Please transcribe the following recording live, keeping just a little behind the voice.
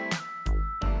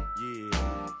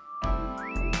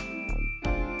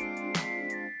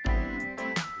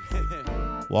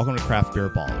welcome to Craft Beer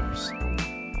Ballers,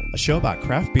 a show about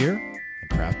craft beer and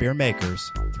craft beer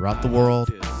makers throughout the world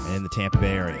and in the Tampa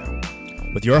Bay area,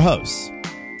 with your hosts,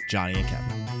 Johnny and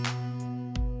Kevin.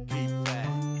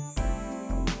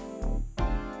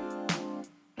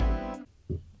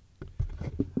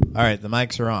 All right, the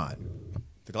mics are on.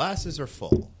 The glasses are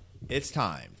full. It's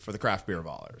time for the Craft Beer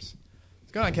Ballers.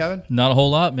 What's going on, Kevin? Not a whole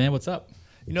lot, man. What's up?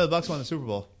 You know the Bucks won the Super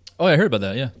Bowl. Oh, I heard about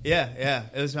that, yeah. Yeah.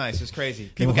 It was nice. It was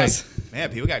crazy. People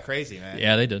got crazy, man.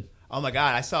 Yeah, they did. Oh, my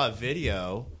God. I saw a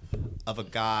video of a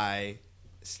guy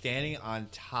standing on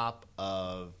top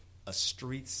of a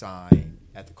street sign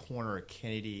at the corner of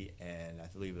Kennedy and I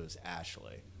believe it was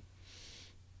Ashley.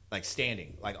 Like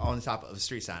standing, like on the top of a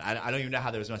street sign. I don't even know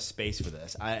how there was enough space for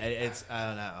this. I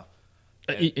don't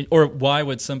know. Or why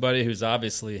would somebody who's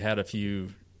obviously had a few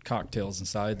cocktails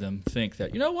inside them think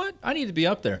that, you know what, I need to be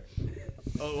up there?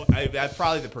 Oh, that's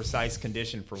probably the precise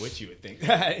condition for which you would think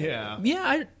that. Yeah.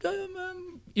 Yeah,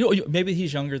 maybe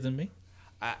he's younger than me.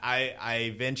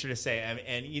 I venture to say,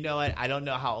 and you know what? I don't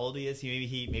know how old he is. Maybe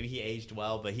he aged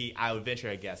well, but I would venture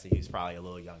to guess that he's probably a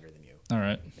little younger than you. All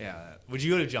right. Yeah. Would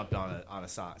you have jumped on a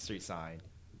street sign?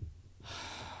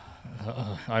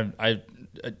 I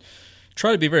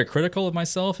try to be very critical of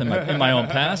myself and in my own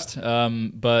past,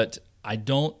 but I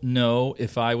don't know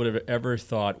if I would have ever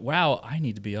thought, wow, I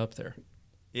need to be up there.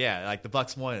 Yeah, like the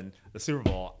Bucks won the Super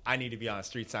Bowl. I need to be on a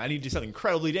street sign. I need to do something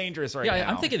incredibly dangerous now. Yeah,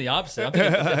 I'm thinking the opposite. I'm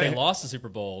thinking if they lost the Super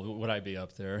Bowl, would I be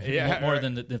up there? Yeah, more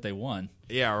than if they won.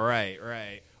 Yeah,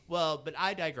 right. Well, but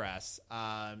I digress.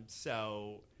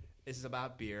 So this is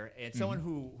about beer and someone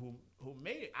who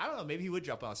maybe, I don't know, maybe he would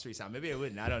jump on a street sign. Maybe I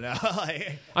wouldn't. I don't know.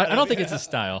 I don't think it's his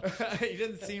style. He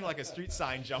doesn't seem like a street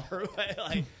sign jumper.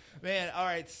 Like, man, all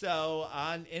right. So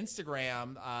on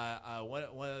Instagram,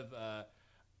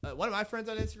 one of my friends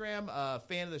on Instagram, a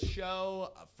fan of the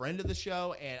show, a friend of the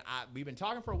show, and we've been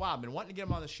talking for a while. I've been wanting to get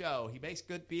him on the show. He makes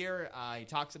good beer. He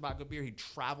talks about good beer. He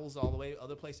travels all the way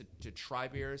other places to try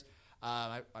beers.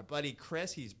 My buddy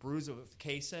Chris, he's Brews with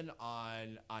Cason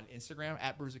on Instagram,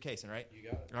 at Brews with Cason, right? You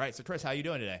got it. All right, so Chris, how you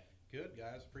doing today? Good,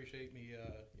 guys. Appreciate me.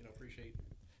 Appreciate.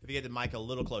 If you get the mic a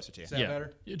little closer to you. Is that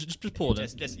better? Yeah, just pull it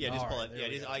in. Just pull it. Yeah,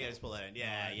 all you got is pull it in.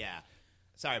 Yeah.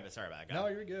 Sorry about that. No,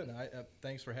 you're good.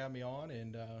 Thanks for having me on,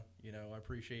 and I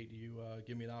appreciate you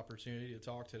giving me the opportunity to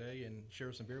talk today and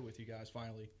share some beer with you guys.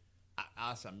 Finally.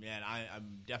 Awesome, man.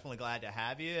 I'm definitely glad to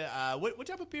have you. What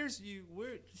type of beers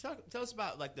tell us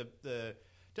about like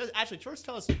first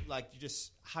tell us like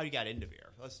just how you got into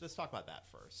beer. Let's talk about that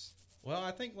first. Well,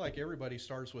 I think like everybody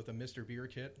starts with a Mr. Beer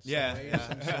kit. Yeah.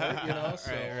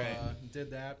 So Right. Did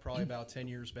that probably about 10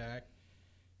 years back,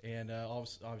 and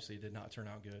obviously it did not turn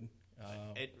out good.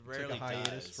 It rarely took a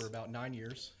hiatus does. for about 9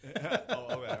 years. Okay,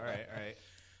 all right.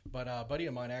 But a buddy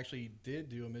of mine actually did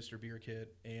do a Mr. Beer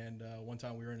kit, and one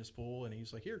time we were in his pool, and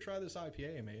he's like, "Here, try this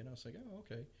IPA I made." And I was like, "Oh,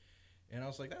 okay." And I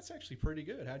was like, "That's actually pretty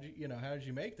good. How did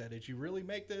you make that? Did you really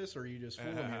make this, or are you just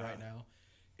fooling me right now?"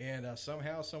 And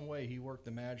somehow, some way, he worked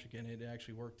the magic, and it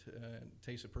actually worked.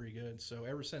 Tasted pretty good. So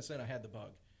ever since then, I had the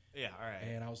bug. Yeah, all right.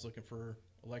 And I was looking for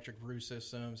electric brew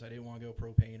systems. I didn't want to go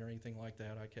propane or anything like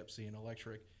that. I kept seeing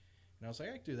electric, and I was like,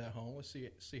 "I can do that at home. Let's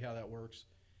see how that works."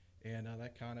 And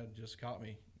that kind of just caught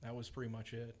me. That was pretty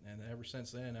much it. And ever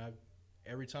since then,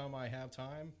 every time I have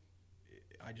time,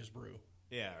 I just brew.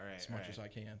 Yeah, right. As much as I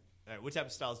can. All right. What type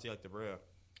of styles do you like to brew?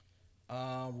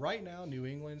 Right now, New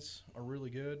England's are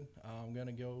really good. I'm going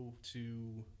to go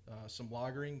to some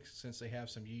lagering since they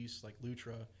have some yeast like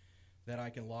Lutra that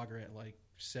I can lager at like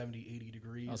 70, 80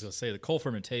 degrees. I was going to say the cold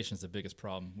fermentation is the biggest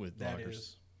problem with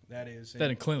lagers. That is.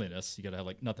 That and cleanliness. You got to have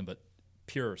like nothing but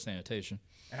pure sanitation.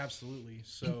 Absolutely.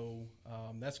 So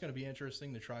that's going to be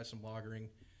interesting to try some lagering,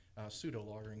 pseudo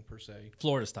lagering per se.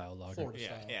 Florida style lager. Florida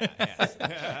style. Yeah.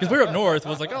 Because we're up north,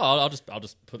 was like, I'll just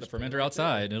put the fermenter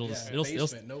outside, and it'll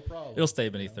no problem. It'll stay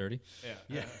beneath 30.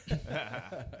 Yeah.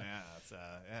 Yeah.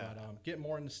 But get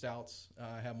more into stouts.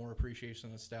 Have more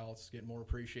appreciation of stouts. Get more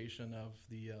appreciation of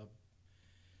the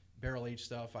barrel aged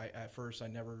stuff. At first I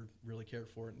never really cared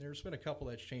for it, and there's been a couple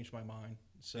that's changed my mind.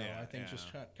 So I think just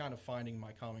kind of finding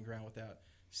my common ground with that.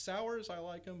 Sours, I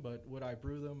like them, but would I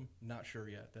brew them? Not sure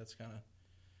yet. That's kind of,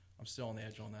 I'm still on the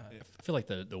edge on that. I feel like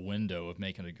the window of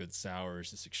making a good sour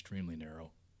is just extremely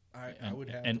narrow. I would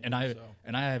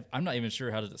have, I'm not even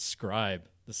sure how to describe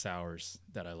the sours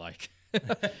that I like.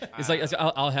 It's like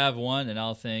I'll have one and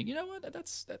I'll think, you know what,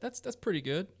 that's pretty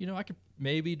good. I could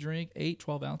maybe drink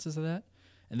 12 ounces of that.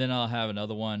 And then I'll have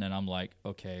another one, and I'm like,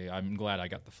 okay, I'm glad I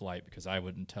got the flight because I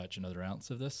wouldn't touch another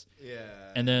ounce of this. Yeah.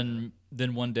 And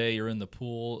then one day you're in the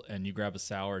pool, and you grab a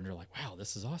sour, and you're like, wow,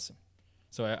 this is awesome.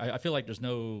 So I feel like there's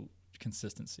no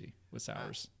consistency with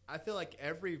sours. I feel like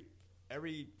every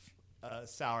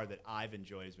sour that I've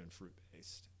enjoyed has been fruit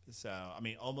based. So I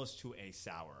mean, almost to a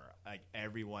sour. Like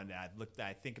everyone that I've looked at,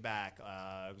 I think back,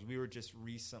 'cause we were just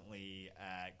recently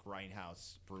at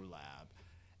Grindhouse Brew Lab,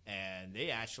 and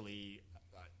they actually,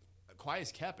 quiet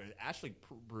as kept, actually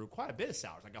brew quite a bit of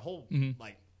sours, like a whole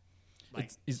like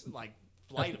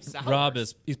flight of sours. Rob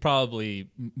he's probably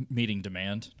meeting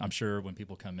demand. I'm sure when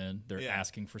people come in, they're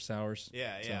asking for sours.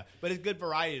 Yeah. But it's good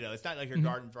variety though. It's not like your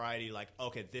garden variety. Like,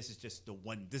 okay, this is just the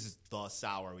one. This is the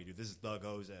sour we do. This is the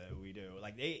goza we do.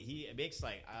 Like he makes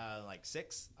like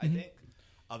 6, I think,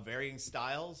 of varying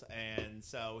styles, and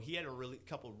so he had a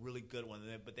couple really good ones.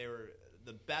 But they were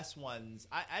the best ones.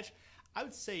 I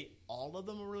would say all of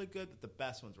them were really good, but the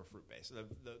best ones were fruit based. So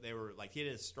they were like, he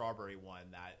had a strawberry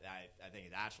one that I think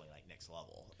is actually like next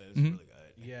level. It was really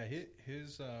good. Yeah,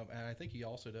 his and I think he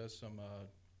also does some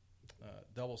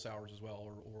double sours as well,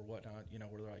 or whatnot. You know,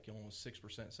 where they're like almost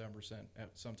 6%, 7%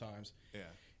 sometimes. Yeah.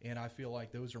 And I feel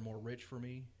like those are more rich for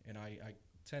me, and I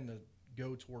tend to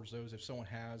go towards those if someone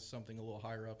has something a little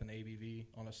higher up in ABV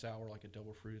on a sour, like a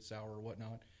double fruited sour or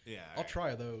whatnot. Yeah, I'll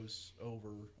try those over,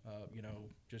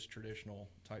 just traditional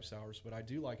type sours. But I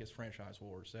do like his franchise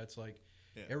wars. That's like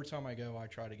every time I go, I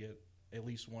try to get at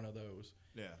least one of those.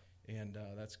 Yeah, and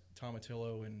that's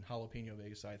tomatillo and jalapeno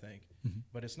base, I think.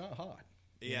 But it's not hot.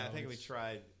 Yeah, I think we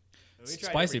tried.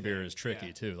 Spicy beer is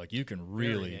tricky too. Like you can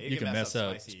really you can mess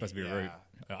up spicy beer.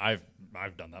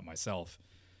 I've done that myself.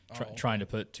 Trying to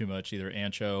put too much either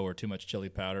ancho or too much chili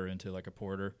powder into like a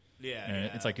porter.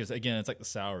 It's like it's like the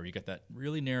sour. You got that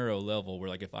really narrow level where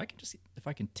like if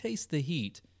I can taste the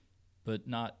heat, but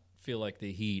not feel like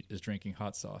the heat is drinking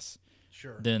hot sauce.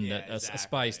 Sure. Then a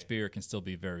spiced beer can still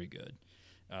be very good,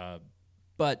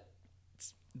 but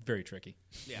it's very tricky.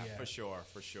 Yeah, for sure.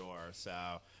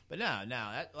 So, but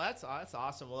that's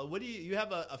awesome. Well, what do you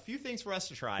have a few things for us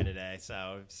to try today?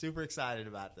 So super excited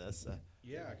about this.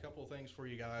 Yeah, a couple of things for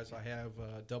you guys. I have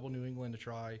double New England to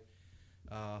try.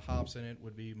 Hops in it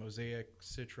would be Mosaic,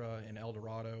 Citra, and El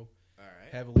Dorado. All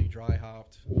right. Heavily dry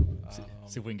hopped.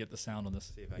 See if we can get the sound on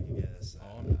this. See if I can get this.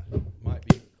 Might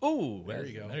be. Oh, there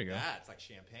you go. Yeah, it's like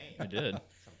champagne. I did.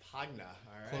 Some Pagna.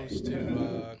 All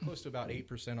right. Close to about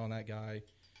 8% on that guy.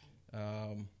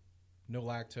 No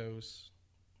lactose.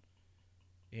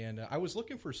 And I was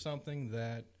looking for something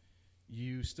that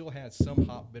you still had some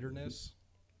hop bitterness,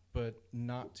 but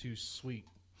not too sweet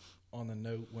on the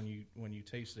note when you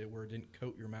tasted it, where it didn't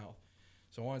coat your mouth.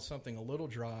 So I wanted something a little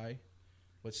dry,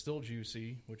 but still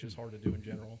juicy, which is hard to do in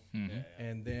general.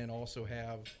 And then also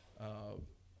have,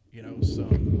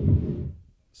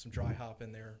 some dry hop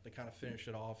in there to kind of finish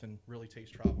it off and really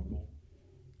taste tropical.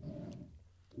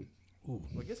 Ooh.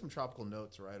 We'll get some tropical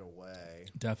notes right away.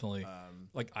 Definitely.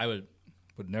 Like I would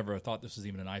never have thought this was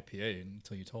even an IPA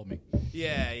until you told me.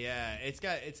 Yeah. It's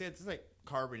like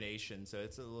carbonation, so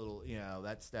it's a little, it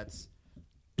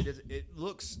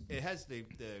has the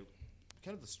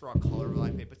kind of the straw color of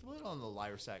IPA, but it's a little on the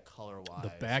lighter side color wise.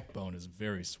 The backbone is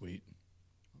very sweet.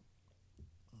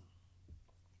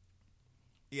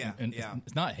 Yeah, and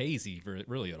it's not hazy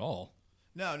really at all.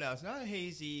 No, it's not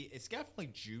hazy. It's definitely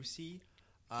juicy.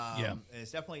 And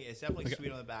it's definitely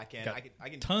sweet on the back end. I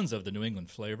can tons of the New England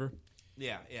flavor.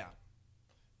 Yeah,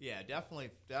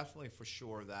 definitely for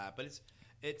sure that. But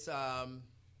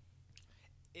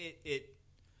it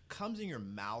comes in your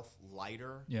mouth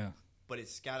lighter. Yeah. But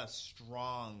it's got a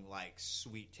strong like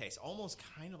sweet taste, almost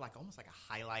like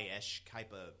a highlight-ish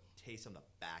type of taste on the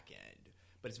back end.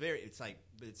 But it's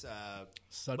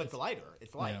lighter.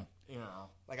 It's light. Yeah.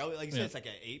 Like you said, it's like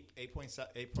an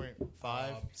 8.5,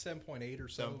 7.8 or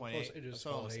so. 7.8. It is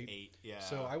almost 8. Yeah.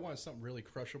 So I want something really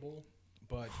crushable,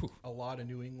 but a lot of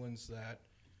New Englands that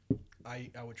I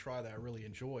would try that I really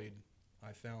enjoyed.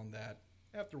 I found that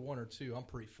after one or two, I'm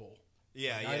pretty full.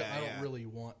 Yeah, I don't really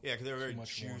want. Yeah, because they're very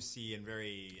juicy and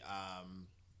very.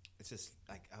 It's just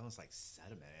like almost like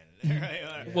sediment.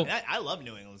 Right? Well, I love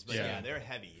New England's, but they're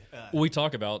heavy. We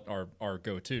talk about our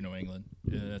go-to New England.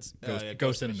 That's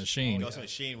Ghost in a Machine. Ghost in a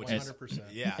Machine, which is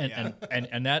 100%.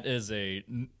 And that is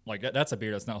that's a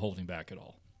beer that's not holding back at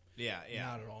all. Yeah.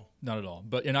 Not at all.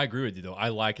 But I agree with you though. I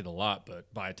like it a lot,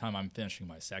 but by the time I'm finishing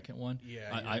my second one,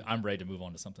 I'm ready to move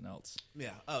on to something else. Yeah.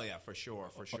 Oh yeah, for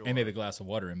sure. And maybe a glass of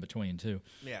water in between too.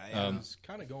 Yeah. I was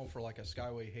kind of going for like a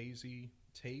Skyway hazy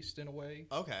taste in a way.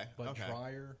 Okay. But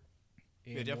drier.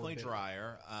 Yeah, definitely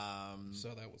drier. So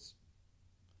that was.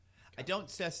 I don't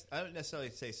necessarily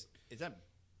say it's not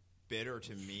bitter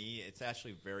to me. It's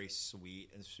actually very sweet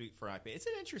and sweet for IPA. It's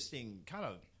an interesting kind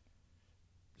of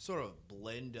sort of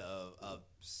blend of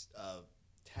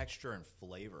texture and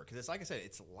flavor because it's like I said,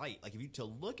 it's light. Like if you to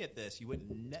look at this, you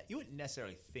wouldn't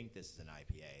necessarily think this is an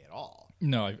IPA at all.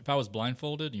 No, if I was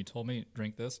blindfolded and you told me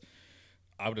drink this,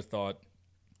 I would have thought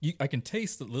I can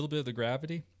taste a little bit of the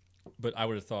gravity, but I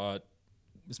would have thought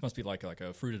this must be like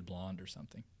a fruited blonde or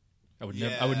something. I would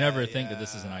never think that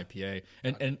this is an IPA,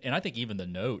 and I think even the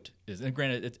note is. And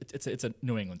granted, it's a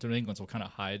New England. So New England's will kind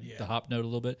of hide the hop note a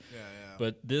little bit. Yeah.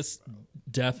 But this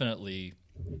definitely,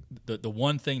 the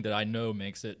one thing that I know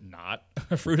makes it not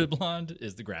a fruited blonde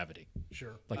is the gravity.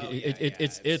 Sure. Like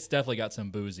it's definitely got some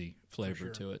boozy flavor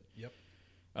to it. Yep.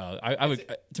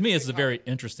 To me, it's a very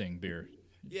interesting beer.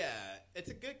 Yeah, it's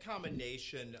a good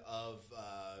combination of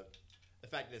the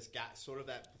fact that it's got sort of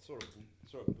that sort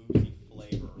of boozy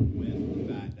flavor with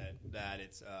the fact that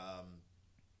it's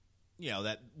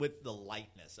that with the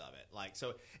lightness of it. Like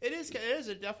so, it is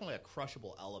definitely a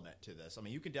crushable element to this. I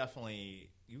mean, you definitely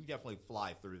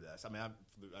fly through this. I mean, I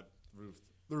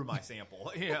through my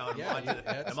sample.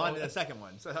 I'm on to the second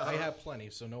one. So. I have plenty,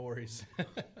 so no worries.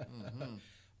 Mm-hmm.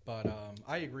 But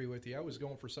I agree with you. I was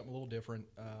going for something a little different.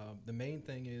 The main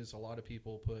thing is a lot of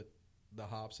people put the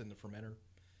hops in the fermenter.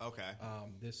 Okay.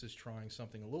 This is trying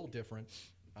something a little different.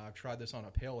 I've tried this on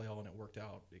a pale ale and it worked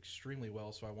out extremely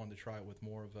well. So I wanted to try it with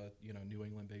more of a New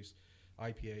England-based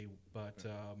IPA. But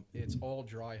it's all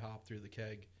dry hop through the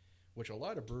keg, which a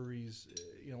lot of breweries,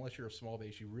 unless you're a small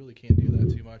base, you really can't do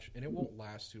that too much, and it won't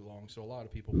last too long. So a lot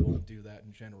of people won't do that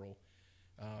in general.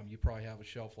 You probably have a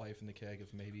shelf life in the keg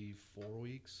of maybe 4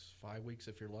 weeks, 5 weeks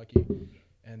if you're lucky,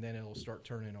 and then it'll start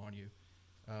turning on you.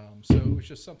 So it was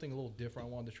just something a little different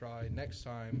I wanted to try. Next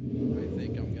time, I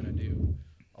think I'm going to do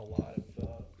a lot of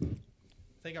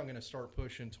I think I'm going to start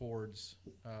pushing towards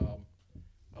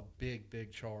a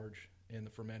big charge in the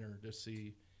fermenter to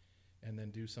see, and then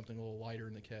do something a little lighter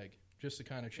in the keg just to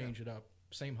kind of change it up.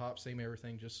 Same hop, same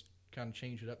everything, just kind of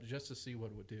change it up just to see what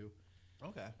it would do.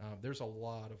 Okay. There's a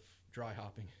lot of dry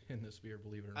hopping in this beer,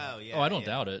 believe it or not. Oh yeah. I don't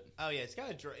doubt it. Oh yeah, it's got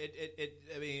a dry.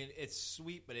 I mean, it's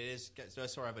sweet, but it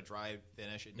does sort of have a dry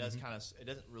finish. It does it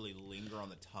doesn't really linger on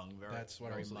the tongue very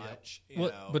much.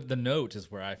 But the note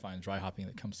is where I find dry hopping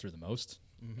that comes through the most,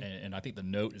 and I think the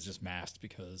note is just masked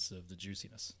because of the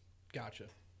juiciness. Gotcha.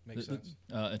 Makes sense.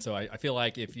 And so I feel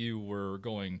like if you were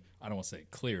going, I don't want to say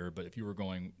clear, but if you were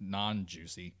going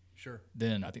non-juicy, sure,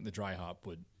 then I think the dry hop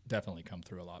would definitely come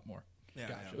through a lot more. Yeah,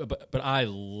 gotcha. Yeah. But I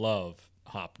love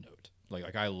hop note.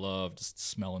 Like I love just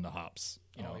smelling the hops.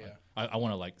 I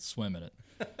want to like swim in it.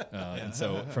 And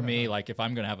so for me, like if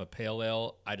I'm gonna have a pale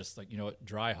ale, I just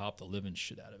dry hop the living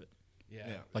shit out of it.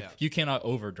 Yeah. You cannot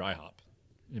over dry hop,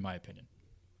 in my opinion.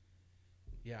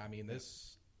 Yeah, I mean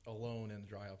this alone in the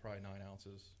dry hop probably 9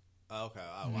 ounces. Okay.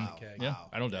 Oh wow. Keg. Yeah,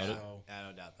 I don't doubt it. I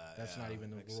don't doubt that. That's not even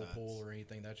the whirlpool or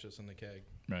anything. That's just in the keg.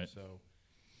 Right. So.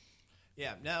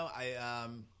 Yeah. No.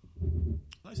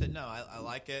 Like I said, no. I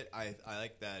like it. I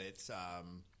like that it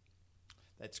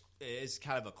is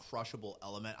kind of a crushable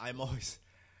element. I'm always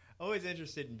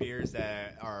interested in beers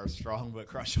that are strong but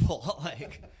crushable.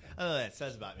 Like I don't know what that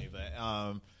says about me, but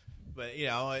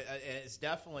it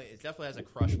definitely has a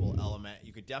crushable element.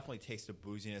 You could definitely taste the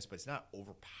booziness, but it's not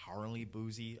overpoweringly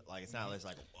boozy. Like it's not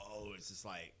like whoa. It's just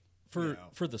like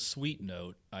for the sweet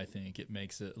note. I think it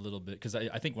makes it a little bit because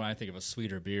I think when I think of a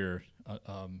sweeter beer,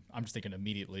 I'm just thinking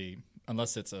immediately.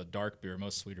 Unless it's a dark beer,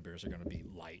 most sweeter beers are going to be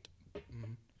light,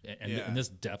 and this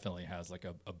definitely has like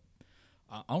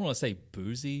I don't want to say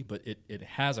boozy, but it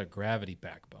has a gravity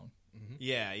backbone. Mm-hmm.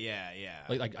 Yeah.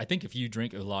 Like I think if you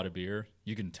drink a lot of beer,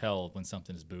 you can tell when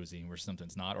something is boozy and where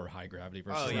something's not, or high gravity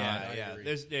versus not.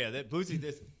 That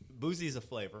boozy is a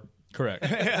flavor. Correct.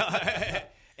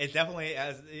 It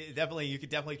definitely you could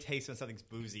definitely taste when something's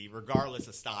boozy, regardless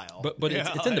of style. But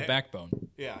it's in the backbone.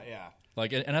 Yeah.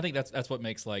 Like, and I think that's what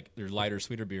makes like their lighter,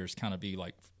 sweeter beers kind of be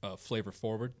like flavor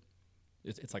forward.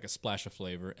 It's like a splash of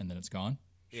flavor and then it's gone.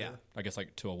 Yeah. I guess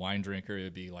like to a wine drinker, it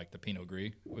would be like the Pinot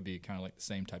Gris would be kind of like the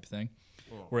same type of thing.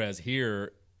 Cool. Whereas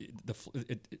here,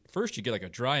 first you get like a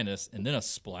dryness and then a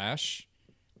splash,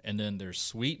 and then there's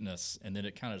sweetness, and then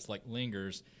it kind of just like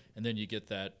lingers, and then you get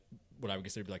that what I would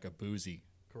consider like a boozy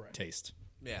taste.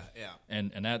 Yeah.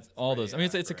 And that's all those. I mean,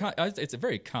 it's a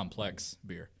very complex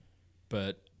beer,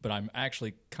 but I'm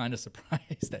actually kind of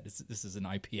surprised that this is an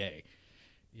IPA.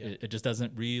 Yeah. It just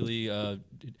doesn't really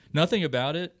nothing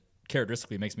about it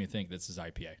characteristically makes me think this is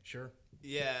IPA. Sure.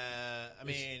 Yeah, I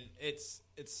mean it's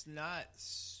not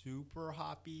super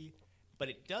hoppy, but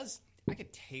it does. I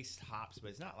could taste hops,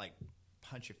 but it's not like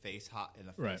punch your face hot in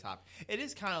the face hop. It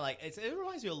is kind of like it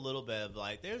reminds me a little bit of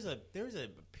like there's a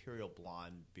Imperial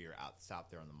Blonde beer out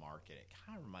there on the market. It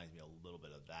kind of reminds me a little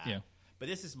bit of that. Yeah. But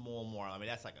this is more. I mean,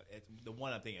 that's like the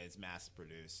one I'm thinking is mass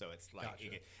produced. So it's like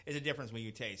Gotcha. it's a difference when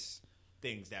you taste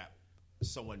things that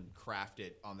someone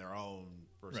crafted on their own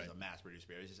versus Right. a mass produced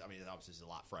beer. It's just, I mean, it's obviously a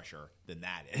lot fresher than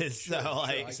that is. Sure, So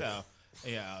like I so.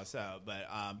 Yeah,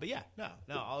 but yeah,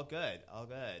 no, all good.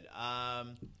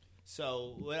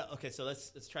 So okay, so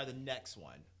let's try the next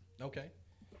one. Okay.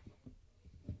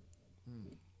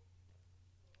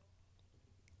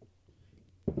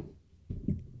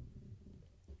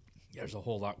 There's a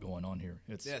whole lot going on here.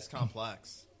 It's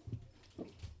Complex. The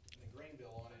grain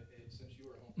bill on it, since you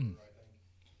were a home brewer, I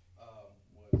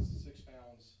think, was 6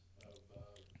 pounds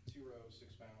of 2 rows,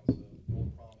 6 pounds of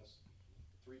Old Promise,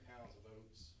 3 pounds of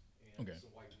oats, and Okay. some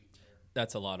white wheat in there.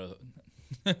 that's a lot of.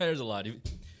 There's a lot.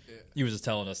 He was just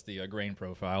telling us the grain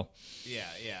profile. Yeah,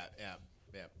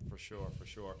 for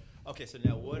sure. Okay, so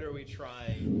now what are we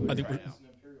trying? I think now? It's an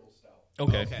imperial stout.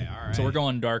 Okay, all right. So we're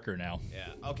going darker now.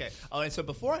 Yeah. Okay. Oh, and so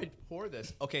before I pour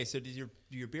this, okay. So do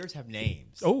your beers have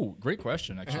names? Oh, great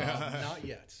question. Actually. Not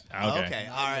yet. Okay.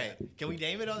 All right. Can we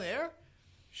name it on the air?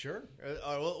 Sure.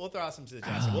 Or we'll throw out some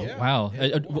suggestions. Oh, Yeah. wow.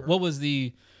 Yeah, What was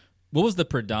the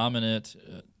predominant?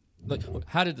 Like,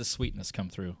 how did the sweetness come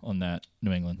through on that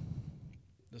New England?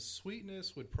 The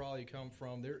sweetness would probably come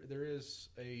from there is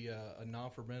a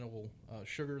non-fermentable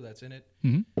sugar that's in it.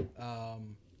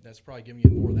 That's probably giving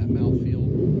you more of that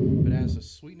mouthfeel. But as the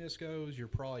sweetness goes, you're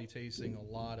probably tasting a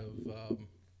lot of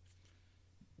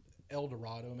El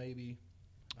Dorado, maybe.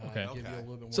 Okay. Give you a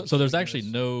little bit more So there's actually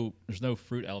sweetness. there's no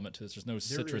fruit element to this. There's no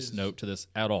citrus is. note to this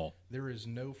at all. There is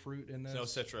no fruit in this. No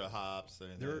citra hops. Or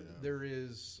anything, There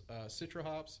is Citra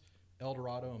hops, El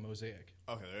Dorado, and Mosaic.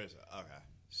 Okay, there is. Okay.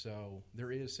 So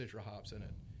there is Citra hops in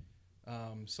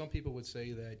it. Some people would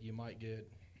say that you might get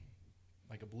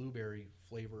like a blueberry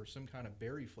flavor, some kind of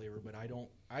berry flavor, but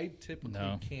I typically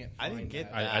No. can't find I didn't get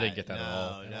that. that. I didn't get that at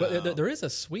all. No. But there is a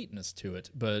sweetness to it,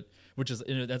 but which is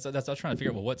that's I was trying to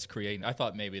figure out what's creating. I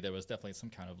thought maybe there was definitely some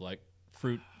kind of like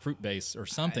fruit base or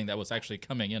something that was actually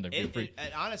coming into fruit.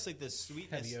 And honestly, the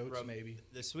sweetness, Heavy oats, maybe.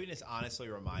 The sweetness honestly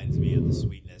reminds me of the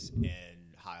sweetness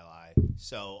in High Life.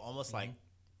 So almost like,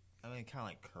 I mean, kind of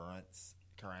like currants,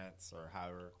 or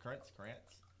however, currants,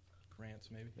 Grants,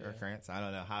 maybe. or currants. I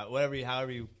don't know however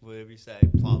you say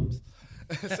plums.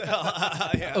 So,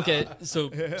 yeah. Okay,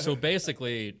 so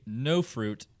basically no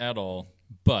fruit at all,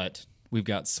 but we've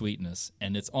got sweetness,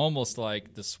 and it's almost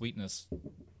like the sweetness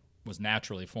was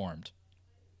naturally formed.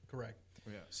 Correct.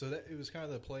 Yeah. So that it was kind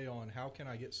of the play on how can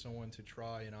I get someone to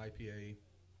try an IPA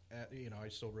I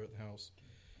still wrote in the house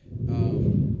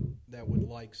that would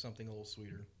like something a little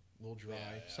sweeter, a little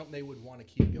dry, something they would want to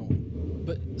keep going.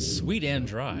 But sweet and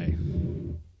dry.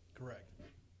 Correct.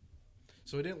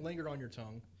 So it didn't linger on your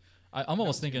tongue. I'm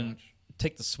almost Not too thinking much.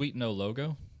 take the Sweet No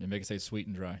logo and make it say sweet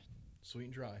and dry. Sweet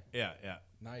and dry. Yeah.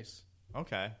 Nice.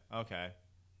 Okay. All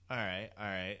right.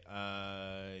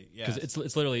 Yeah. Because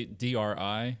it's literally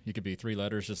DRI. You could be 3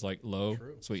 letters, just like low,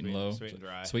 True. sweet and low, sweet and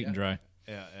dry. sweet and dry.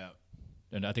 Yeah.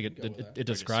 And I think Go with that. it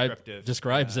descriptive.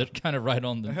 describes it kind of right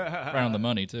on the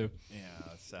money too. Yeah.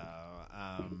 So.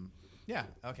 Yeah.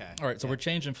 Okay. All right, so we're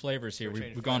changing flavors here. We're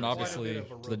changing We've gone flavors. Quite a obviously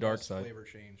bit of a to the dark robust side. Flavor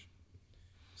change.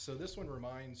 So this one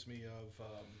reminds me of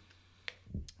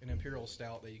an imperial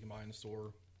stout that you can buy in the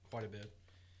store quite a bit.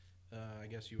 I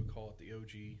guess you would call it the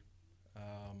OG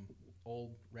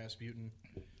Old Rasputin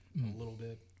a little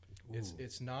bit.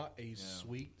 It's not a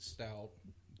sweet stout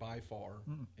by far.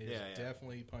 It is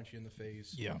definitely punchy in the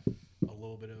face. Yeah. A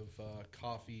little bit of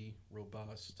coffee,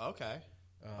 robust. Okay.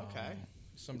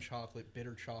 Some chocolate,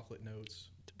 bitter chocolate notes.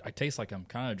 I taste like I'm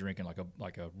kind of drinking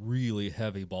like a really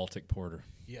heavy Baltic porter.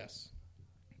 Yes.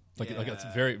 Like it's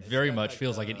Yeah. very It's very got much like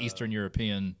feels like an Eastern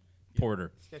European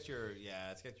porter. It's got your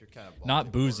kind of Not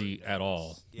Baltic boozy porter at all,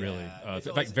 notes. really. Yeah. It's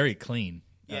In always- fact, very clean.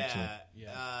 Yeah.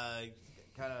 Actually,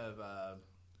 Kind of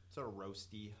sort of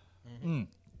roasty. You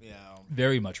know.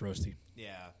 very much roasty.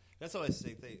 Yeah. That's always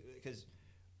the thing because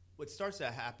what starts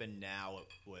to happen now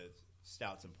with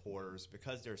stouts and porters,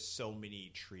 because there's so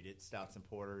many treated stouts and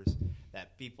porters,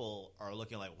 that people are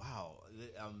looking like, wow,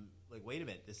 like, wait a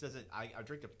minute, this doesn't. I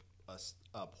drank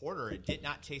a porter. It did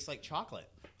not taste like chocolate.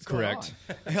 What's Correct.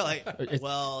 going on? Like,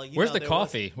 well, you Where's know, the there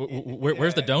coffee?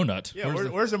 Where's the donut? Yeah,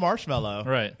 where's the marshmallow?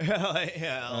 Right. It's like, you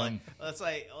know.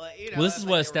 Well, this that's is like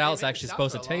what a you're stout's making actually stout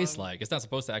supposed for to a taste long- like. It's not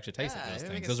supposed to actually taste like Yeah, those you're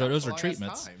things. making Those stout are for a long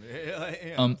treatments. time.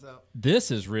 Yeah, so-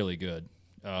 This is really good.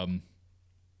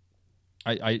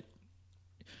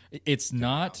 It's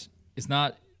not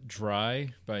dry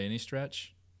by any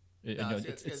stretch. No, it's got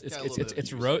a little bit of It's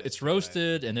juiciness,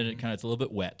 roasted, and then it kind of it's a little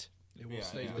bit wet. It will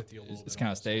stay with you a little bit. It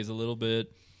kind of stays a little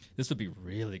bit. This would be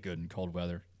really good in cold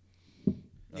weather.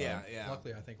 Yeah.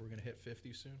 Luckily, I think we're going to hit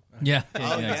 50 soon. Yeah, Oh,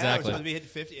 yeah, yeah, exactly. We're supposed to be hitting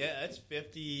 50. Yeah, that's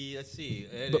 50. Let's see.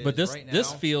 But this right now,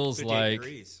 this feels 58 like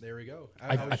degrees. There we go.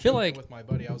 I was feel joking like- with my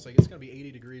buddy, I was like, it's going to be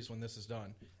 80 degrees when this is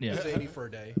done. Yeah. It's 80 for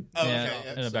a day. Oh, yeah, okay.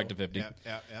 and then back to 50.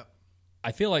 Yeah.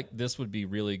 I feel like this would be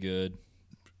really good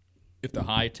if the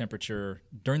high temperature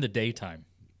during the daytime,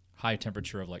 high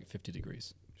temperature of like 50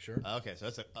 degrees. Sure. Okay, so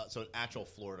that's an actual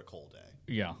Florida cold day.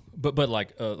 Yeah, but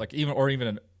like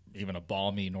even a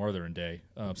balmy northern day,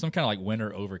 some kind of like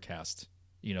winter overcast.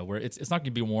 Where it's not going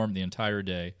to be warm the entire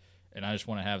day, and I just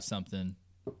want to have something.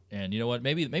 And you know what?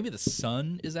 Maybe the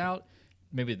sun is out.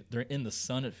 Maybe they're in the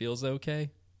sun. It feels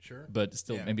okay. Sure. But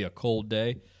still, Yeah. maybe a cold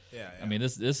day. Yeah. I mean,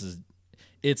 this is.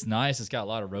 It's nice. It's got a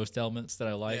lot of roast elements that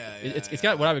I like. Yeah, It's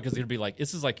got whatever because it'd be like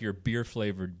this is like your beer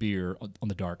flavored beer on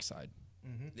the dark side.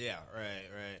 Yeah,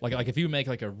 right. Like if you make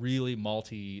like a really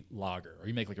malty lager, or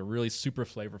you make like a really super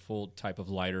flavorful type of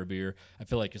lighter beer, I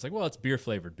feel like it's like, well, it's beer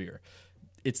flavored beer.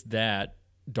 It's that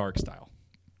dark style.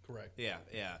 Correct. Yeah.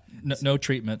 No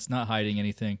treatments, not hiding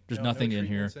anything. There's nothing in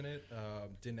here. treatments in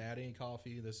it. Didn't add any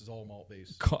coffee. This is all malt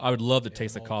based. I would love to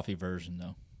taste the malt. coffee version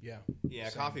though. Yeah. Yeah,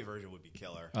 Same. coffee version would be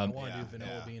killer. I want to yeah, do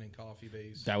vanilla yeah. bean and coffee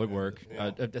base. That would work.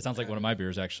 Yeah. It sounds like one of my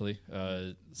beers actually.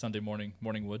 Sunday morning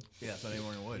wood. Yeah, Sunday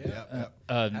morning wood. Yeah. Yeah.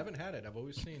 I haven't had it. I've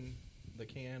always seen the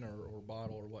can or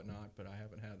bottle or whatnot, but I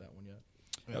haven't had that one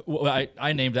yet. Well,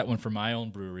 I named that one for my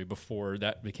own brewery before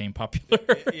that became popular.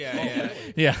 Yeah.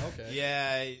 Yeah. Okay.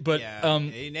 Yeah, But, yeah.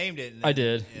 He named it. I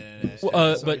did.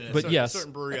 But but yes.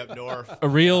 certain brewery up north. a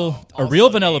real also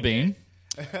vanilla named bean. it.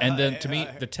 And then to me,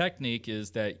 the technique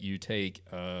is that you take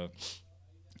a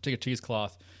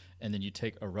cheesecloth, and then you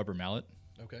take a rubber mallet.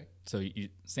 Okay. So you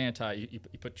sanitize. You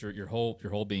put your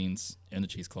whole beans in the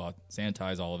cheesecloth,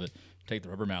 sanitize all of it. Take the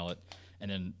rubber mallet,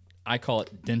 and then I call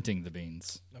it denting the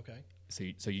beans. Okay.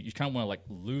 So you kind of want to like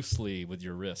loosely with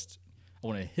your wrist. I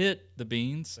want to hit the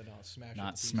beans, But not smash.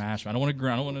 not it to smash them. I don't want to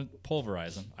grind. I don't want to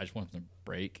pulverize them. I just want them to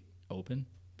break open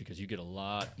because you get a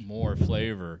lot more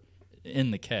flavor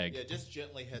in the keg. Yeah, just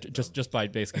gently hit them. Just by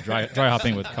basically dry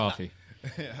hopping with coffee.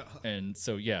 And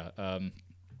so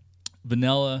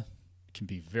vanilla can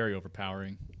be very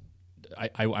overpowering.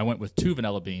 I went with 2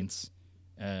 vanilla beans,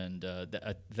 and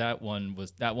that one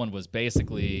was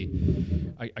basically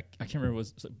I can't remember,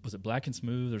 was it black and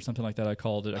smooth or something like that I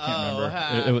called it. I can't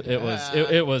remember.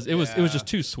 It was just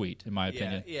too sweet in my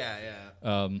opinion. Yeah.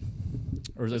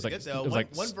 Or it was like Good, though. it was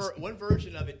like one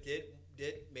version of it did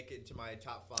make it into my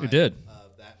top 5. It did.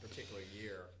 Of that particular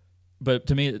year. But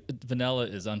to me, vanilla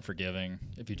is unforgiving.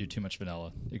 If you do too much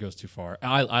vanilla, it goes too far.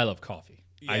 I love coffee.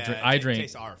 Yeah, I it drink.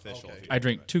 tastes artificial. Okay. if you I do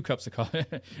drink it. 2 cups of coffee.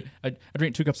 I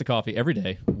drink 2 cups of coffee every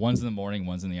day. One's in the morning,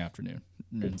 one's in the afternoon.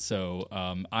 And so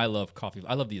I love coffee.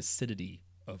 I love the acidity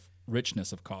of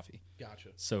richness of coffee. Gotcha.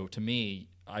 So to me,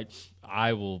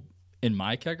 I will in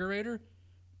my kegerator,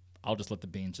 I'll just let the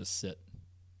beans just sit.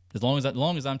 As long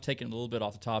as I'm taking a little bit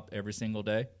off the top every single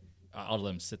day, I'll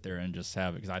let them sit there and just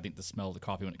have it because I think the smell of the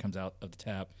coffee when it comes out of the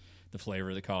tap, the flavor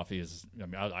of the coffee is. I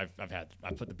mean, I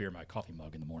put the beer in my coffee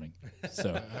mug in the morning,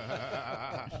 so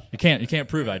you can't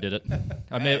prove I did it.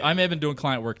 I may have been doing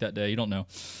client work that day. You don't know.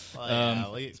 Well,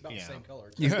 yeah, It's about the same color.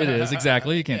 It is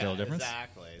exactly. You can't tell the difference.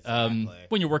 Exactly.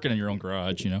 When you're working in your own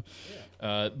garage,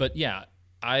 But yeah,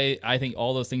 I think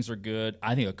all those things are good.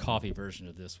 I think a coffee version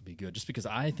of this would be good, just because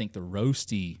I think the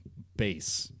roasty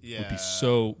base would be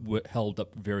so held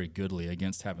up very goodly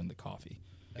against having the coffee.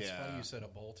 That's funny you said a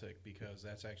Baltic because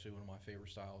that's actually one of my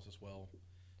favorite styles as well.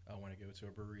 When I go to a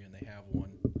brewery and they have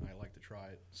one, I like to try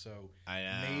it. So I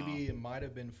know. maybe it might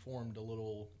have been formed a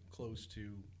little close to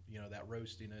that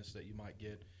roastiness that you might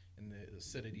get and the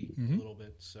acidity a little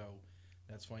bit. So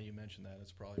that's why you mentioned that.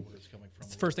 That's probably where it's coming from.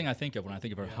 It's the first thing I think of when I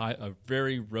think of a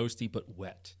very roasty but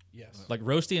wet. Yes. Like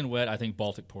roasty and wet, I think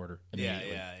Baltic Porter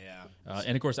immediately. Yeah.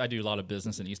 And of course, I do a lot of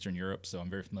business in Eastern Europe, so I'm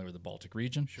very familiar with the Baltic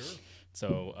region. Sure.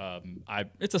 So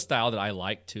it's a style that I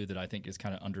like too, that I think is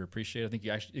kind of underappreciated. I think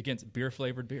you actually against beer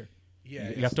flavored beer.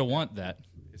 Yeah. You have to want that.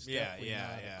 It's Yeah, definitely yeah,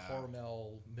 not yeah. a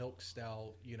caramel milk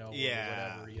stout, or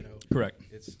Yeah. whatever, Correct.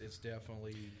 It's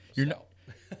definitely a You're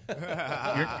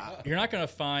stout. You're not going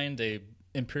to find a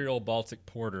Imperial Baltic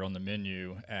Porter on the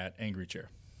menu at Angry Chair.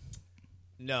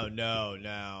 No.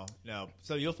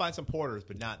 So you'll find some porters,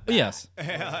 but not that. Yes.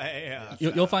 Yeah.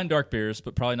 You'll find dark beers,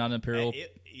 but probably not an Imperial,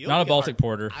 You'll not a get Baltic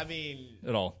Porter I mean,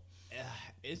 at all.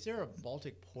 is there a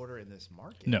Baltic Porter in this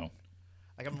market? No.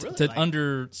 Like I'm really It's an like,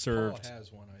 underserved. Paul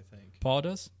has one, I think. Paul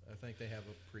does? I think they have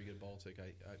a pretty good Baltic.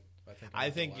 I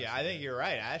think you're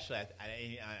right. Actually,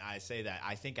 I say that.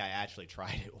 I think I actually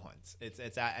tried it once.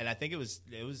 And I think it was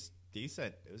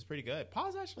decent. It was pretty good.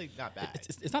 Paul's actually not bad.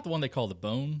 It's not the one they call the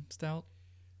Bone Stout.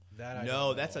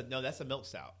 No, that's a milk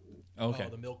stout. Okay. Oh,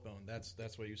 the milk bone. That's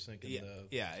what you're thinking.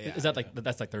 Yeah. Is that like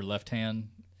that's like their left hand?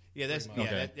 Yeah, that's Pretty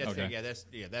much.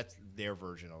 that's their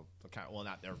version of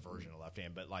not their version of left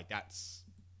hand, but like that's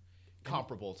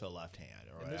comparable to left hand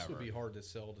or and whatever. this would be hard to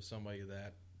sell to somebody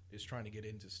that is trying to get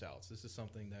into stouts. This is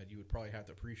something that you would probably have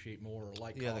to appreciate more, or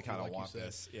like Yeah, coffee, they kind of like want you said.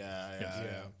 this.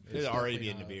 Yeah. It's They'd already be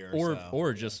definitely into not- beer,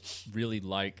 Or just really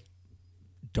like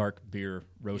dark beer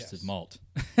roasted Yes. malt,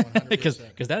 100%.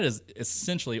 because that is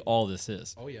essentially all this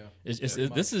is. Oh yeah,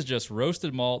 This is just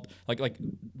roasted malt. Like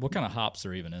what kind of hops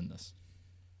are even in this?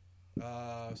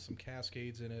 some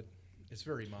Cascades in it. It's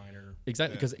very minor.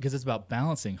 Exactly, because it's about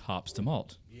balancing hops to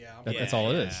malt. Yeah, That's all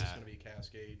it is. It's just going to be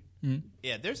Cascade.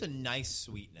 Yeah, there's a nice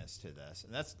sweetness to this,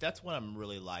 and that's what I'm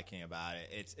really liking about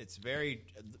it. It's very.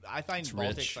 I find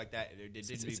Baltics rich. like that. It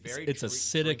tend to be It's very.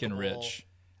 acidic and drinkable. rich.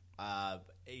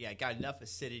 It got enough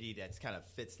acidity that's kind of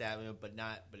fits that, but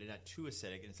not too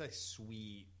acidic, and it's like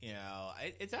sweet.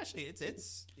 It's actually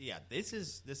this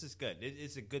is good.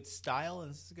 It's a good style, and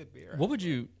this is a good beer. What would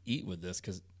you eat with this?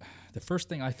 Because the first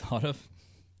thing I thought of,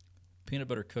 peanut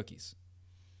butter cookies.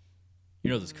 You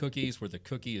know those cookies where the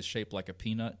cookie is shaped like a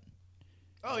peanut?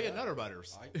 Oh yeah, Nutter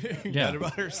Butters. Yeah. Nutter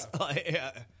Butters.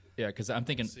 Yeah. Yeah, because I'm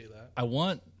thinking see that. I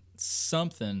want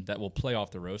something that will play off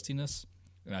the roastiness,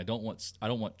 and I don't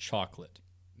want chocolate.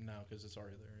 No, because it's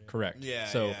already there. Yeah. Correct. Yeah,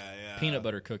 So yeah. peanut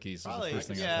butter cookies Probably, is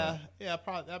the first thing I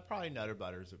thought. probably Nutter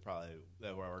Butters would probably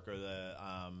that would work, or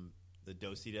the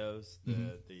Do-si-dos,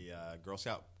 the Girl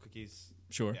Scout cookies.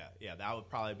 Sure. Yeah, that would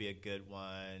probably be a good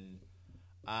one.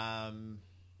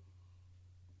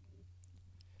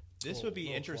 This would be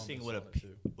Little interesting. Columbus With on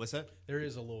it, too. what's that? There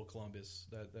is a little Columbus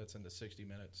that's in the 60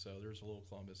 minutes, so there's a little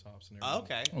Columbus hops in there. Oh,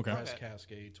 okay. Okay. Press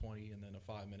Cascade 20 and then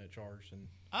a 5-minute charge. And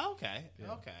Oh, okay.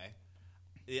 Yeah. Okay.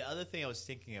 The other thing I was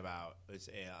thinking about was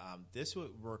this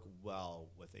would work well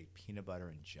with a peanut butter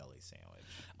and jelly sandwich.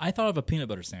 I thought of a peanut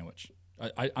butter sandwich.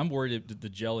 I'm worried that the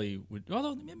jelly would,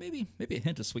 although maybe a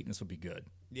hint of sweetness would be good.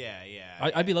 Yeah.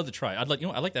 I'd be love to try. I'd like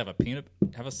to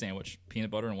have a sandwich, peanut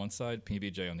butter on one side,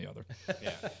 PBJ on the other,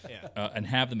 yeah. and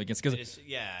have them against.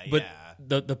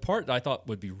 But the part that I thought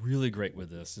would be really great with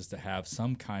this is to have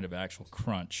some kind of actual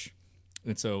crunch.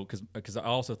 And so, because I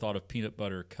also thought of peanut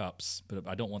butter cups, but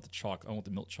I don't want the chocolate. I want the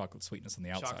milk chocolate sweetness on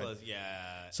the outside. Chocolate,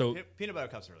 yeah. So peanut butter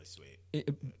cups are really sweet.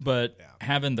 But Yeah.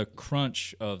 having the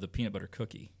crunch of the peanut butter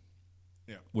cookie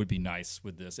Yeah. would be nice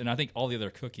with this. And I think all the other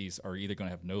cookies are either going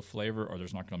to have no flavor or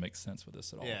there's not going to make sense with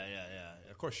this at all. Yeah.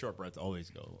 Of course, shortbreads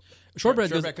always go. Shortbread Shortbread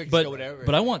goes, cookies go whatever.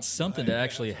 but I want something that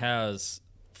actually has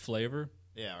flavor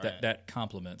Yeah, right. that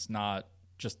complements, not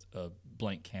just a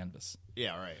blank canvas.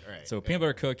 Yeah, right. So peanut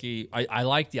butter cookie, I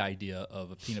like the idea of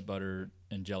a peanut butter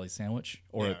and jelly sandwich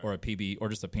or a PB or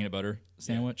just a peanut butter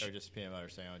sandwich. or just peanut butter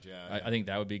sandwich. Yeah, I think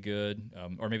that would be good.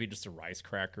 Or maybe just a rice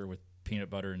cracker with peanut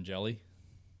butter and jelly.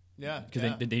 yeah. Because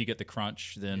then you get the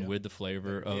crunch with the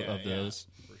flavor of those.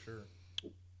 for sure.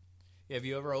 Yeah, if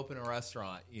you ever open a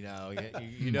restaurant, you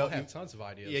I'll have tons of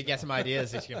ideas. you get some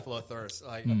ideas that you can flow through.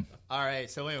 Like, all right,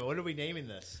 so wait a minute, what are we naming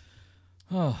this?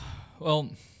 Oh, well,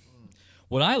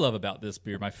 what I love about this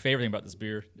beer, my favorite thing about this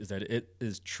beer, is that it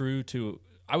is true to,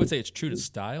 I would say it's true to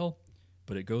style,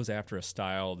 but it goes after a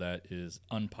style that is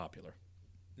unpopular.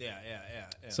 Yeah.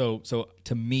 So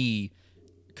to me,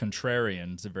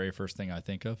 contrarian is the very first thing I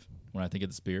think of when I think of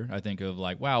this beer. I think of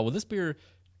like, wow, well, this beer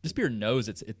knows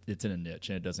it's in a niche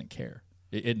and it doesn't care.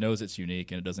 It knows it's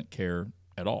unique and it doesn't care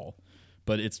at all.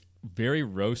 But it's very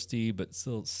roasty, but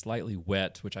still slightly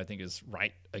wet, which I think is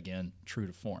again, true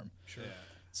to form. Sure. Yeah.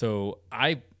 So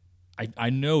I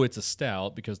know it's a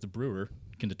stout because the brewer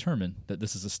can determine that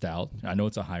this is a stout. I know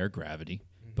it's a higher gravity,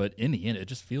 but in the end, it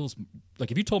just feels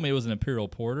like if you told me it was an imperial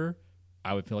porter,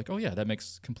 I would feel like, oh yeah, that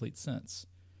makes complete sense.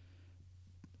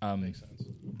 Makes sense.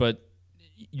 But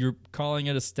you're calling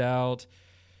it a stout.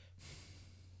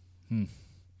 I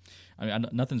mean,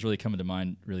 nothing's really coming to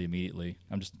mind really immediately.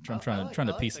 I'm trying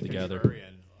to piece it together.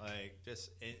 Contrarian. Like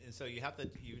and so you have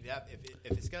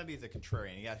if it's gonna be the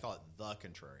contrarian, you got to call it the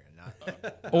contrarian, not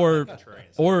the Or contrarian.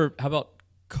 or how about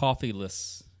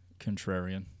coffeeless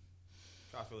contrarian?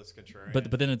 Coffeeless contrarian.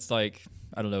 But then it's like,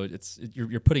 I don't know.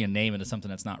 You're putting a name into something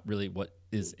that's not really what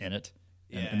is in it,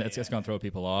 and that's going to throw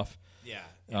people off. yeah.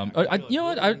 You know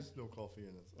what? There's no coffee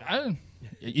in this.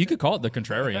 You could call it the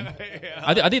contrarian. Yeah.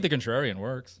 I think the contrarian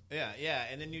works. Yeah,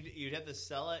 and then you'd have to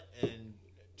sell it in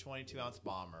 22-ounce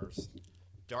bombers,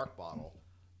 dark bottle,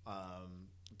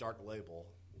 dark label,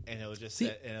 and it'll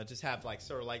just have like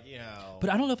sort of like But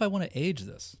I don't know if I want to age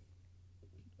this.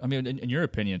 I mean, in your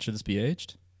opinion, should this be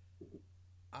aged?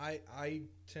 I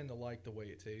tend to like the way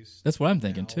it tastes. That's what I'm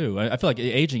thinking now. too. I feel like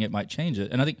aging it might change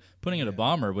it, and I think putting it in a Yeah.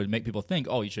 bomber would make people think,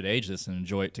 "Oh, you should age this and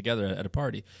enjoy it together at a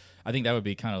party." I think that would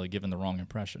be kind of like giving the wrong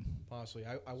impression. Possibly,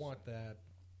 I want that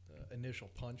initial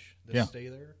punch to Yeah. stay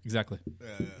there. Exactly.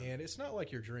 And it's not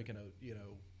like you're drinking a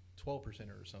 12%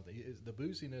 or something. The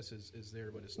booziness is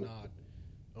there, but it's not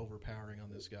overpowering on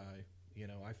this guy.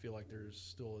 I feel like there's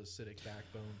still acidic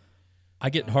backbone. I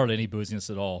get hardly any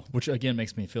booziness at all, which again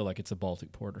makes me feel like it's a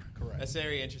Baltic porter. Correct. That's the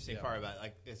very interesting Yeah. part about it.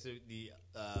 Like it's the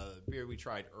beer we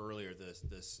tried earlier.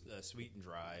 This sweet and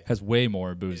dry Has way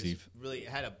more boozy. really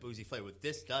had a boozy flavor. But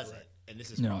this doesn't, Correct. and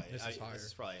this is No. probably This is higher. This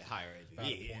is probably a higher About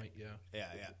ABV. a point, yeah.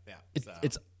 Yeah.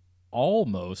 It's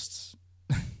almost.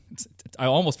 I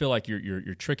almost feel like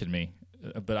you're tricking me,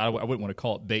 but I wouldn't want to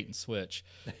call it bait and switch.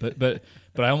 But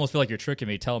I almost feel like you're tricking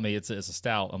me, telling me it's a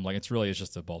stout. I'm like, it's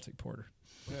just a Baltic porter.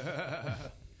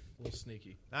 A little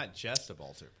sneaky. Not just a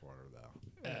Baltic porter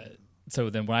though. So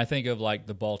then when I think of like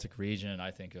the Baltic region,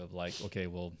 I think of like, okay,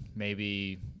 well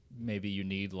maybe you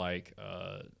need like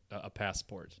a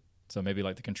passport. So maybe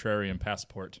like the contrarian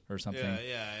passport or something.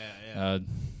 Yeah.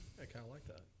 I kind of like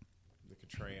that. The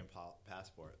contrarian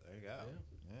passport. There you go.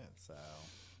 Yeah.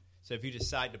 So if you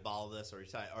decide to bottle this, or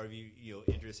if you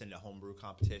interested in homebrew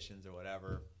competitions or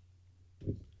whatever,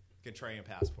 contrarian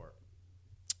passport.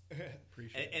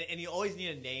 Appreciate it. And you always need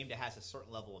a name that has a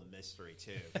certain level of mystery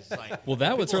too. 'Cause it's like, Well,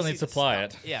 that would people will certainly see the supply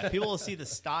style- it. Yeah, people will see the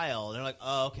style and they're like,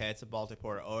 oh, okay, it's a Baltic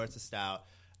porter, or it's a stout,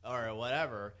 or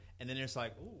whatever, and then it's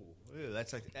like, ooh,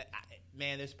 that's like,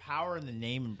 man, there's power in the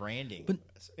name and branding. But-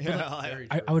 Very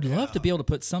I true. would love to be able to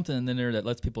put something in there that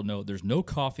lets people know there's no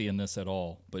coffee in this at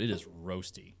all, but it is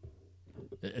roasty.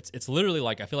 It's literally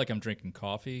like I feel like I'm drinking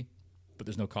coffee, but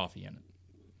there's no coffee in it.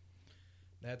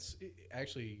 That's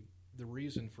actually the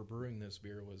reason for brewing this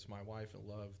beer was my wife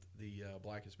loved the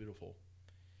Black is Beautiful,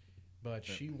 but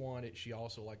she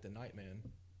also liked the Nightman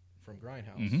from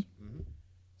Grindhouse. Mm-hmm.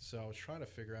 So I was trying to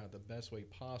figure out the best way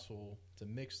possible to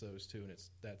mix those two, and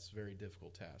that's a very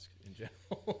difficult task in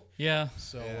general. Yeah.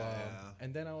 So Yeah.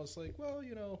 and then I was like, well,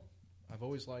 I've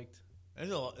always liked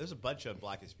There's a bunch of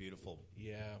Black is Beautiful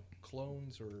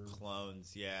clones or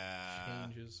clones, yeah.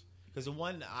 changes. Because the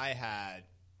one I had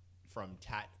from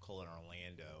Tactical in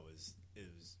Orlando was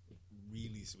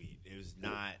really sweet. It was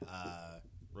not They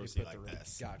roasty put like their-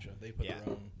 this. Gotcha. They put their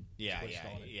own twist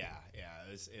on it.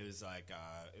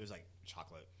 It was like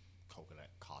chocolate, coconut,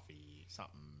 coffee,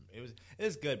 something. It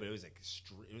was good, but it was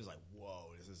like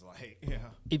whoa, this is like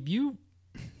If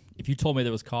you told me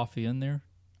there was coffee in there,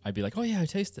 I'd be like, oh yeah, I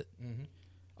taste it. Mm-hmm.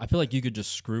 I feel like you could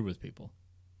just screw with people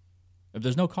if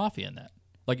there's no coffee in that.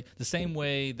 Like the same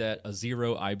way that a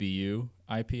 0 IBU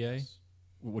IPA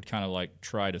would kind of like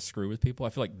try to screw with people. I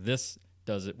feel like this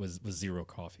does it with zero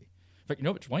coffee. In fact,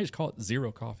 why don't you just call it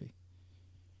zero coffee?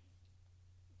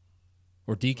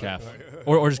 Or decaf,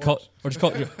 or just call it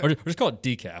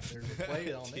decaf. There's a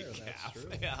play on there. That's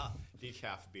true. yeah,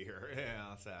 decaf beer.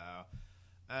 Yeah, so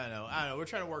I don't know. We're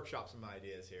trying to workshop some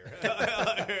ideas here.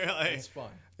 It's fun.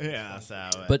 Yeah, so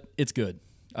But it's good.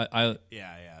 I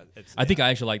I think I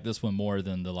actually like this one more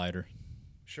than the lighter.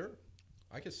 Sure,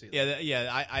 I can see that.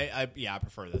 I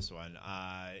prefer this one.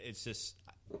 It's just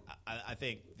I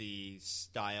think the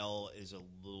style is a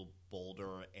little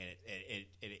bolder and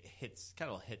it hits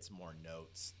more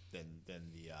notes than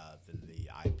the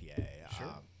IPA.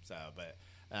 Sure.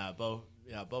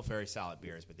 Both very solid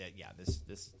beers. But this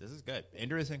is good.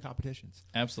 Interesting competitions.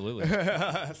 Absolutely.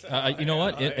 You know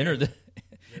what?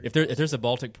 If there's a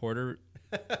Baltic porter,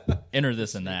 enter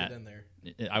this in Sneak that. it in there.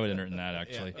 I would enter it in that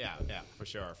actually. Yeah, for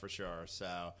sure.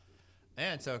 So,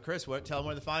 Chris, tell them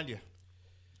where to find you.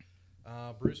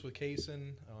 Bruce with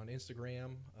Cason on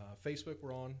Instagram, Facebook.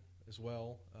 We're on as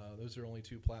well. Those are only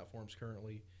two platforms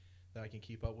currently that I can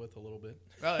keep up with a little bit.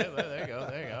 Oh, there you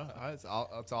go. It's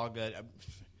all good.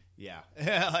 Yeah.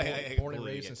 Born and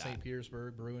raised in St.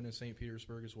 Petersburg, brewing in St.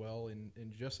 Petersburg as well, and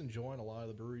just enjoying a lot of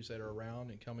the breweries that are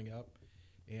around and coming up,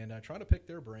 and trying to pick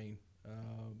their brain.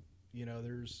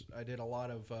 I did a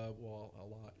lot,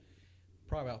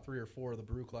 probably about 3 or 4 of the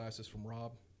brew classes from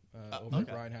Rob over at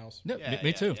Grindhouse. No, Yeah,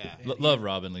 me too. yeah. Love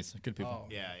Rob and Lisa. Good people.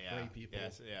 Oh, Yeah. great people.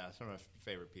 Yeah, some of my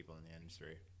favorite people in the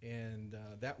industry. And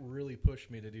that really pushed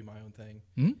me to do my own thing.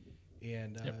 Mhm.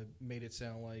 And made it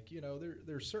sound like,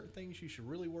 there's certain things you should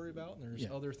really worry about, and there's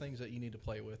other things that you need to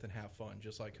play with and have fun,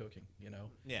 just like cooking,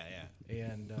 Yeah.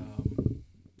 And,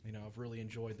 I've really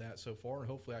enjoyed that so far, and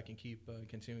hopefully I can keep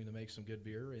continuing to make some good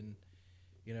beer and,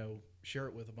 share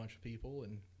it with a bunch of people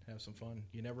and have some fun.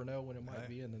 You never know when it might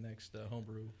be in the next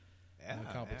homebrew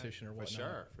competition or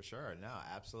whatnot. For sure. No,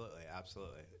 absolutely.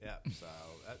 Yeah. So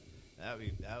that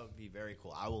would be very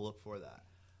cool. I will look for that.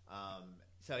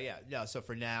 So yeah, no. So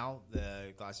for now,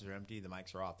 the glasses are empty, the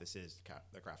mics are off. This is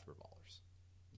the Craft Beer Ballers.